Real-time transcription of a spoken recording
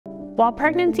While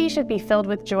pregnancy should be filled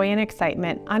with joy and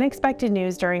excitement, unexpected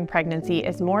news during pregnancy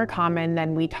is more common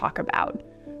than we talk about.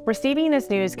 Receiving this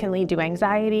news can lead to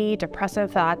anxiety, depressive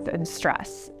thoughts, and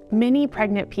stress. Many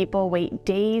pregnant people wait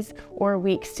days or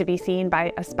weeks to be seen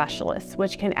by a specialist,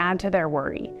 which can add to their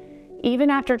worry. Even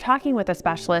after talking with a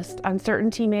specialist,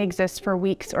 uncertainty may exist for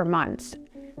weeks or months.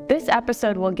 This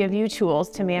episode will give you tools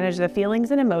to manage the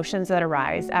feelings and emotions that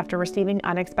arise after receiving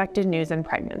unexpected news in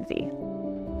pregnancy.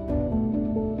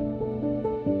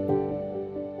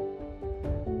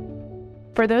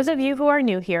 For those of you who are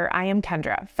new here, I am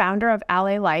Kendra, founder of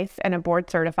Ally Life and a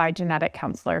board-certified genetic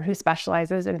counselor who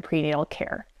specializes in prenatal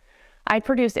care. I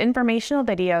produce informational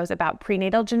videos about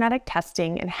prenatal genetic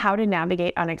testing and how to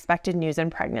navigate unexpected news in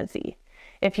pregnancy.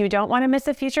 If you don't want to miss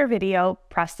a future video,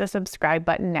 press the subscribe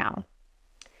button now.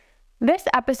 This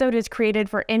episode is created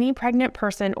for any pregnant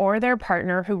person or their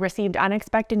partner who received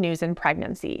unexpected news in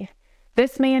pregnancy.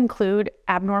 This may include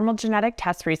abnormal genetic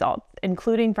test results,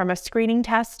 including from a screening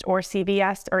test or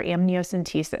CVS or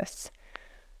amniocentesis.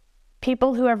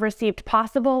 People who have received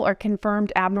possible or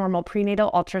confirmed abnormal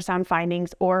prenatal ultrasound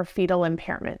findings or fetal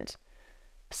impairment.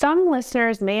 Some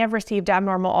listeners may have received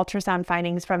abnormal ultrasound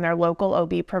findings from their local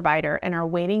OB provider and are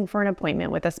waiting for an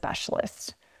appointment with a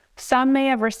specialist. Some may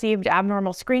have received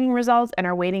abnormal screening results and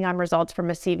are waiting on results from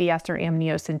a CVS or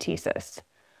amniocentesis.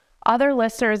 Other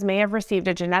listeners may have received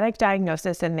a genetic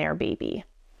diagnosis in their baby.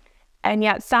 And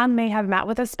yet some may have met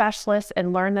with a specialist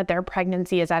and learned that their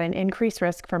pregnancy is at an increased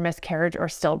risk for miscarriage or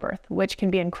stillbirth, which can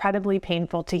be incredibly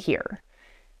painful to hear.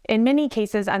 In many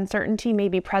cases, uncertainty may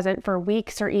be present for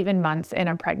weeks or even months in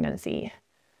a pregnancy.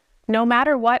 No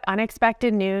matter what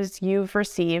unexpected news you've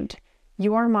received,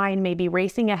 your mind may be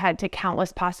racing ahead to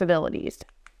countless possibilities.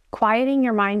 Quieting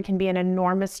your mind can be an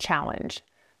enormous challenge.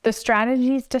 The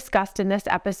strategies discussed in this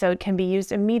episode can be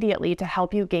used immediately to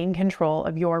help you gain control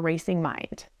of your racing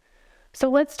mind.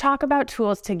 So let's talk about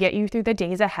tools to get you through the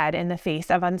days ahead in the face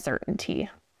of uncertainty.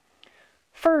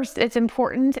 First, it's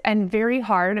important and very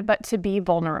hard, but to be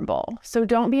vulnerable. So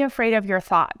don't be afraid of your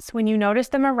thoughts. When you notice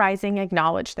them arising,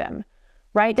 acknowledge them.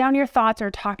 Write down your thoughts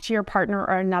or talk to your partner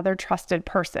or another trusted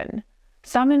person.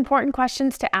 Some important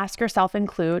questions to ask yourself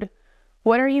include,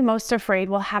 what are you most afraid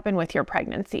will happen with your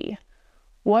pregnancy?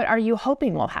 What are you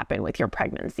hoping will happen with your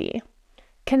pregnancy?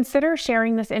 Consider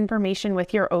sharing this information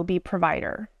with your OB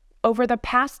provider. Over the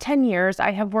past 10 years,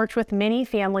 I have worked with many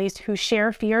families who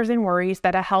share fears and worries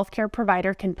that a healthcare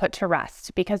provider can put to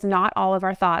rest because not all of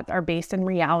our thoughts are based in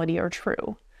reality or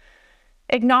true.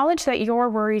 Acknowledge that your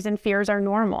worries and fears are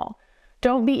normal.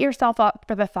 Don't beat yourself up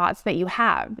for the thoughts that you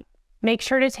have. Make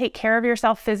sure to take care of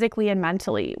yourself physically and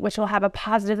mentally, which will have a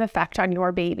positive effect on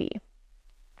your baby.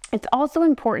 It's also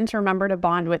important to remember to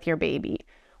bond with your baby.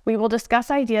 We will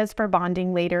discuss ideas for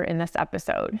bonding later in this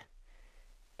episode.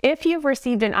 If you've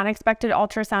received an unexpected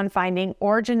ultrasound finding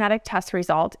or genetic test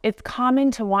result, it's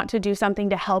common to want to do something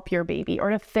to help your baby or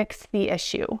to fix the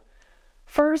issue.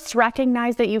 First,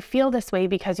 recognize that you feel this way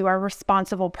because you are a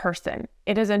responsible person.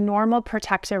 It is a normal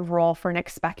protective role for an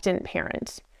expectant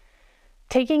parent.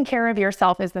 Taking care of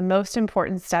yourself is the most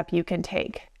important step you can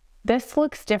take. This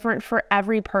looks different for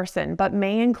every person, but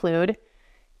may include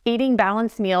eating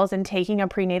balanced meals and taking a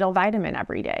prenatal vitamin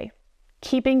every day.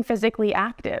 Keeping physically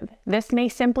active. This may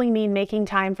simply mean making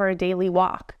time for a daily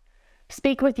walk.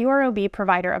 Speak with your OB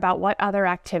provider about what other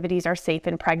activities are safe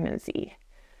in pregnancy.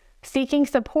 Seeking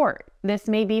support. This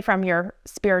may be from your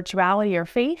spirituality or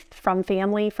faith, from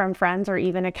family, from friends, or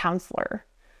even a counselor.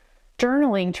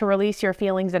 Journaling to release your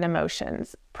feelings and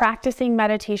emotions. Practicing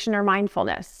meditation or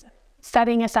mindfulness.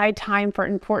 Setting aside time for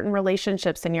important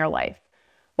relationships in your life,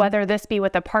 whether this be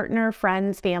with a partner,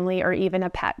 friends, family, or even a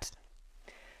pet.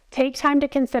 Take time to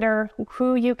consider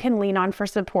who you can lean on for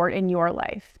support in your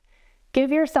life.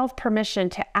 Give yourself permission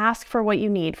to ask for what you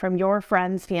need from your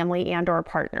friends, family, and/or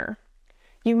partner.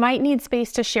 You might need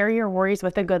space to share your worries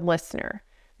with a good listener.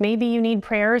 Maybe you need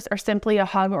prayers or simply a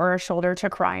hug or a shoulder to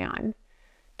cry on.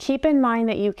 Keep in mind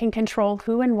that you can control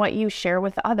who and what you share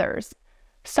with others.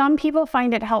 Some people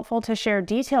find it helpful to share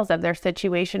details of their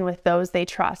situation with those they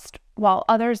trust, while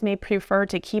others may prefer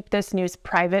to keep this news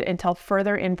private until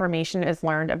further information is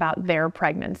learned about their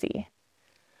pregnancy.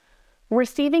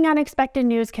 Receiving unexpected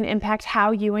news can impact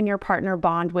how you and your partner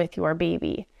bond with your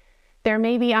baby. There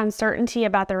may be uncertainty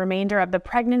about the remainder of the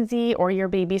pregnancy or your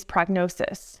baby's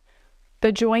prognosis.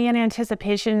 The joy and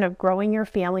anticipation of growing your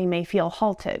family may feel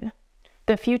halted.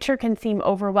 The future can seem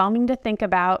overwhelming to think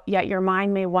about, yet your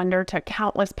mind may wander to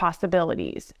countless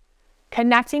possibilities.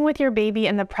 Connecting with your baby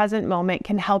in the present moment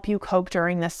can help you cope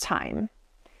during this time.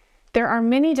 There are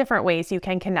many different ways you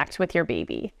can connect with your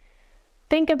baby.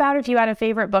 Think about if you had a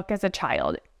favorite book as a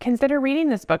child. Consider reading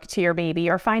this book to your baby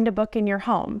or find a book in your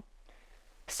home.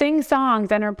 Sing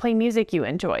songs and or play music you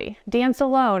enjoy. Dance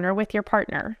alone or with your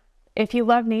partner. If you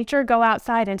love nature, go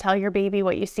outside and tell your baby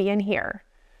what you see and hear.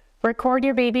 Record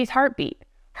your baby's heartbeat.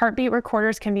 Heartbeat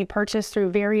recorders can be purchased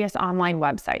through various online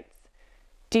websites.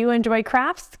 Do you enjoy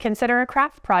crafts? Consider a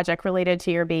craft project related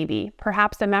to your baby,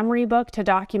 perhaps a memory book to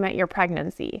document your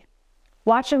pregnancy.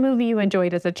 Watch a movie you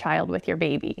enjoyed as a child with your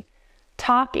baby.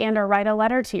 Talk and or write a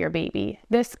letter to your baby.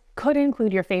 This could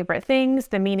include your favorite things,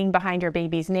 the meaning behind your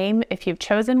baby's name if you've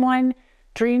chosen one,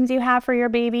 dreams you have for your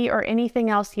baby, or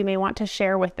anything else you may want to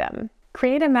share with them.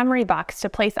 Create a memory box to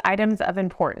place items of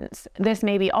importance. This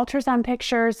may be ultrasound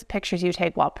pictures, pictures you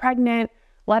take while pregnant,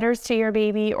 letters to your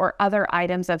baby, or other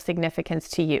items of significance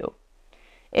to you.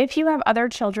 If you have other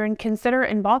children, consider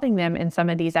involving them in some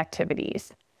of these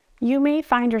activities. You may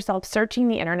find yourself searching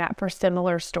the internet for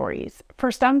similar stories.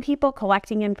 For some people,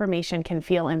 collecting information can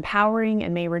feel empowering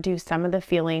and may reduce some of the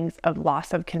feelings of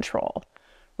loss of control.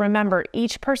 Remember,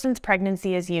 each person's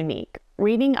pregnancy is unique.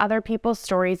 Reading other people's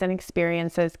stories and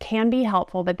experiences can be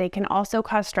helpful, but they can also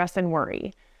cause stress and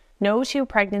worry. No two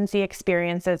pregnancy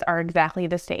experiences are exactly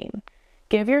the same.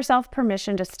 Give yourself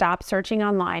permission to stop searching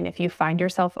online if you find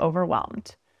yourself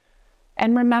overwhelmed.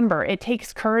 And remember, it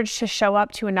takes courage to show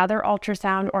up to another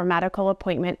ultrasound or medical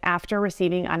appointment after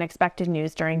receiving unexpected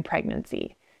news during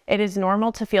pregnancy. It is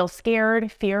normal to feel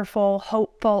scared, fearful,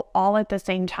 hopeful, all at the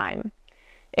same time.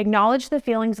 Acknowledge the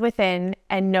feelings within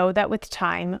and know that with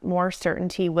time, more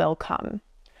certainty will come.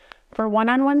 For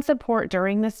one-on-one support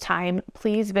during this time,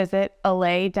 please visit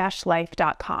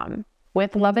alay-life.com.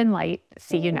 With love and light,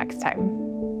 see you next time.